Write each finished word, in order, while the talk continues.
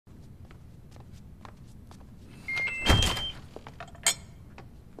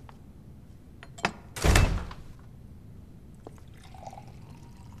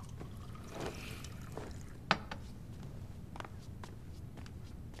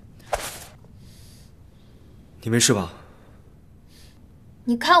你没事吧？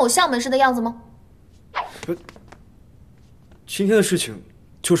你看我像没事的样子吗？今天的事情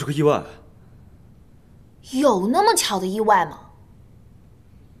就是个意外。有那么巧的意外吗？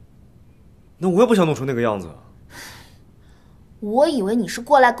那我也不想弄成那个样子。我以为你是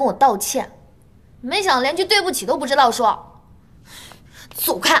过来跟我道歉，没想到连句对不起都不知道说。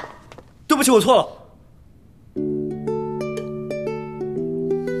走开！对不起，我错了。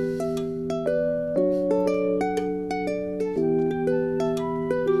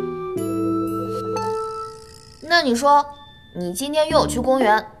那你说，你今天约我去公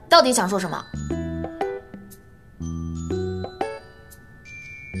园，到底想说什么？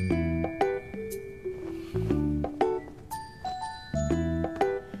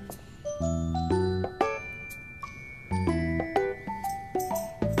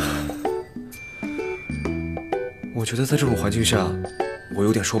我觉得在这种环境下，我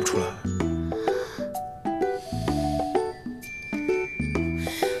有点说不出来。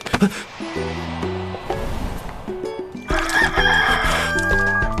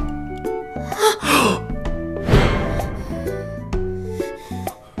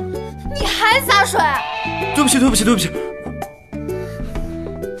你还洒水？对不起，对不起，对不起。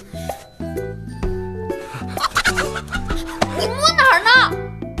你摸哪儿呢？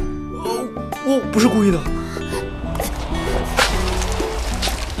我不是故意的。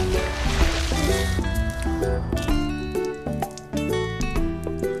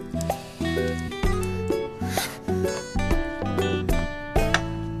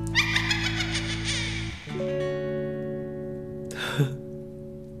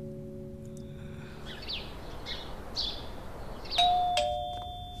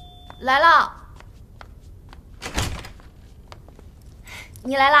来了，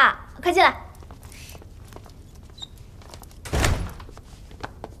你来啦，快进来。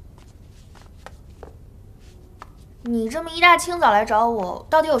你这么一大清早来找我，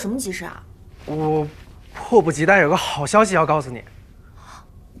到底有什么急事啊？我迫不及待有个好消息要告诉你。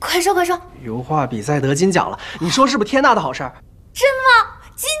快说快说！油画比赛得金奖了，你说是不是天大的好事儿？真的吗？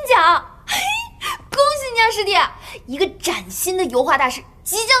金奖！嘿，恭喜你啊，师弟！一个崭新的油画大师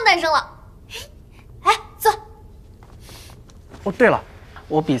即将诞生了。哎，坐。哦，对了，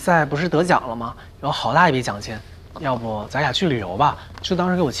我比赛不是得奖了吗？有好大一笔奖金，要不咱俩去旅游吧，就当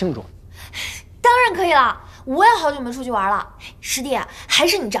是给我庆祝。当然可以了，我也好久没出去玩了。师弟，还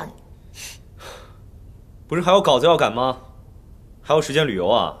是你仗义。不是还有稿子要赶吗？还有时间旅游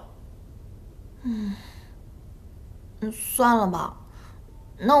啊？算了吧，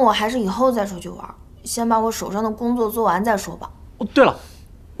那我还是以后再出去玩，先把我手上的工作做完再说吧。哦，对了，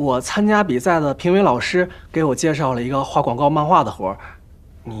我参加比赛的评委老师给我介绍了一个画广告漫画的活儿，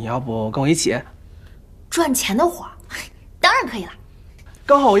你要不跟我一起？赚钱的活，当然可以了。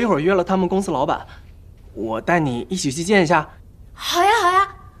刚好我一会儿约了他们公司老板，我带你一起去见一下。好呀好呀。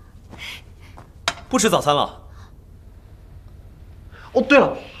不吃早餐了？哦，对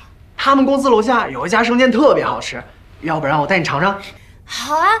了，他们公司楼下有一家生煎特别好吃，要不然我带你尝尝？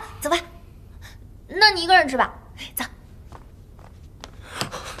好啊，走吧。那你一个人吃吧，走。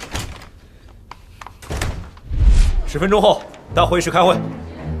10分钟后到会议室开会。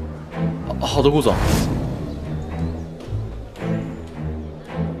好的，顾总。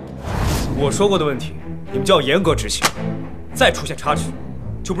我说过的问题，你们就要严格执行，再出现差池，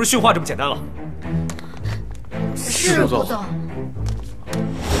就不是训话这么简单了。是，顾总。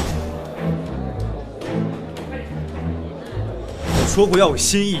我说过要有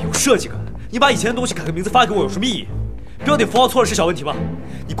新意、有设计感。你把以前的东西改个名字发给我有什么意义？标点符号错了是小问题吗？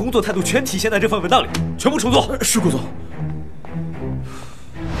你工作态度全体现在这份文档里，全部重做。是，顾总。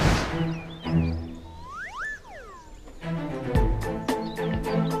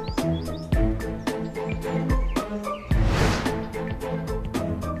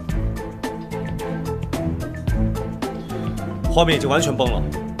画面已经完全崩了，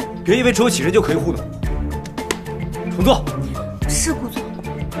别以为只有几人就可以糊弄。重做。是，顾总。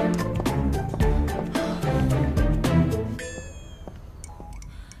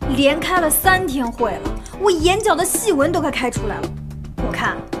连开了3天会了，我眼角的细纹都快开出来了。我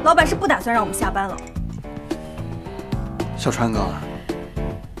看老板是不打算让我们下班了。小川哥，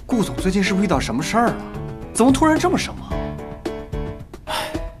顾总最近是不是遇到什么事儿啊？怎么突然这么生忙？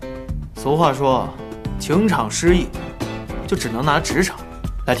俗话说，情场失意，就只能拿职场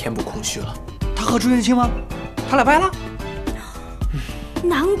来填补空虚了。他和朱元清吗？他俩掰了？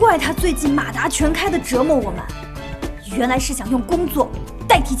难怪他最近马达全开的折磨我们，原来是想用工作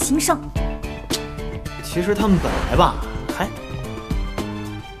代替情商。其实他们本来吧，还……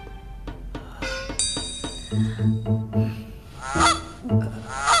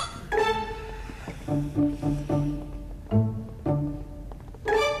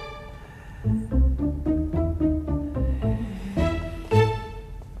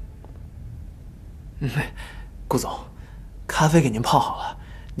啡给您泡好了，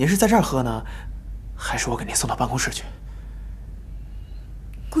您是在这儿喝呢，还是我给您送到办公室去？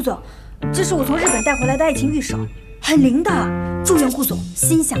顾总，这是我从日本带回来的爱情御守，很灵的，祝愿顾总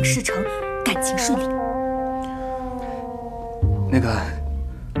心想事成，感情顺利。那个，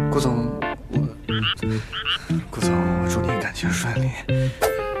顾总，顾总，我祝你感情顺利。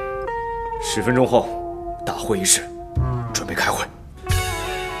10分钟后，大会议室，准备开会。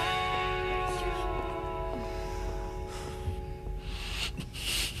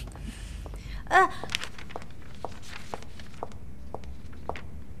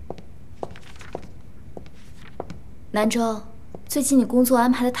南州，最近你工作安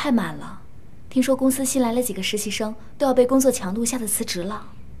排的太满了，听说公司新来了几个实习生，都要被工作强度吓得辞职了。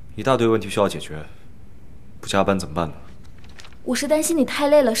一大堆问题需要解决，不加班怎么办呢？我是担心你太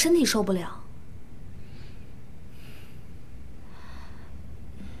累了，身体受不了。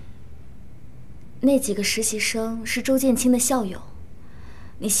那几个实习生是周见清的校友，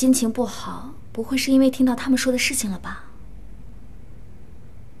你心情不好，不会是因为听到他们说的事情了吧？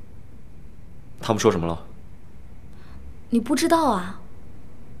他们说什么了？你不知道啊？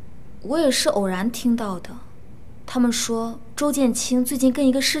我也是偶然听到的。他们说周见清最近跟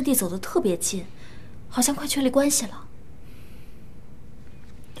一个师弟走得特别近，好像快确立关系了。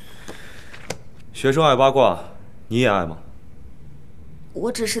学生爱八卦，你也爱吗？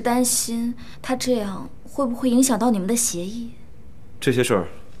我只是担心他这样会不会影响到你们的协议。这些事儿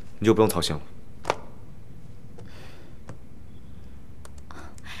你就不用操心了。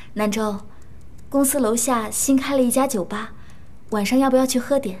南州，公司楼下新开了一家酒吧，晚上要不要去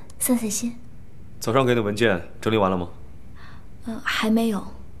喝点，散散心？早上给你的文件整理完了吗？还没有。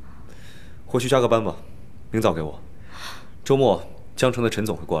回去加个班吧，明早给我。周末江城的陈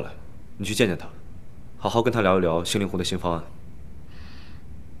总会过来，你去见见他，好好跟他聊一聊星灵湖的新方案。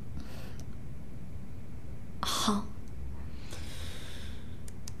好。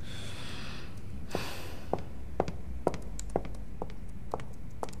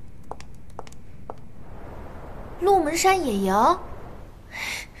鹿门山野营，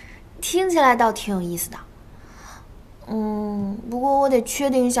听起来倒挺有意思的。不过我得确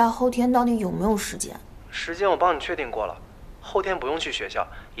定一下后天到底有没有时间。时间我帮你确定过了，后天不用去学校，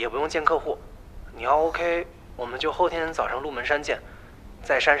也不用见客户。你要 OK， 我们就后天早上鹿门山见，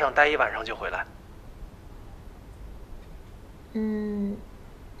在山上待一晚上就回来。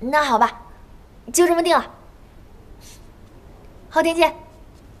那好吧，就这么定了。后天见。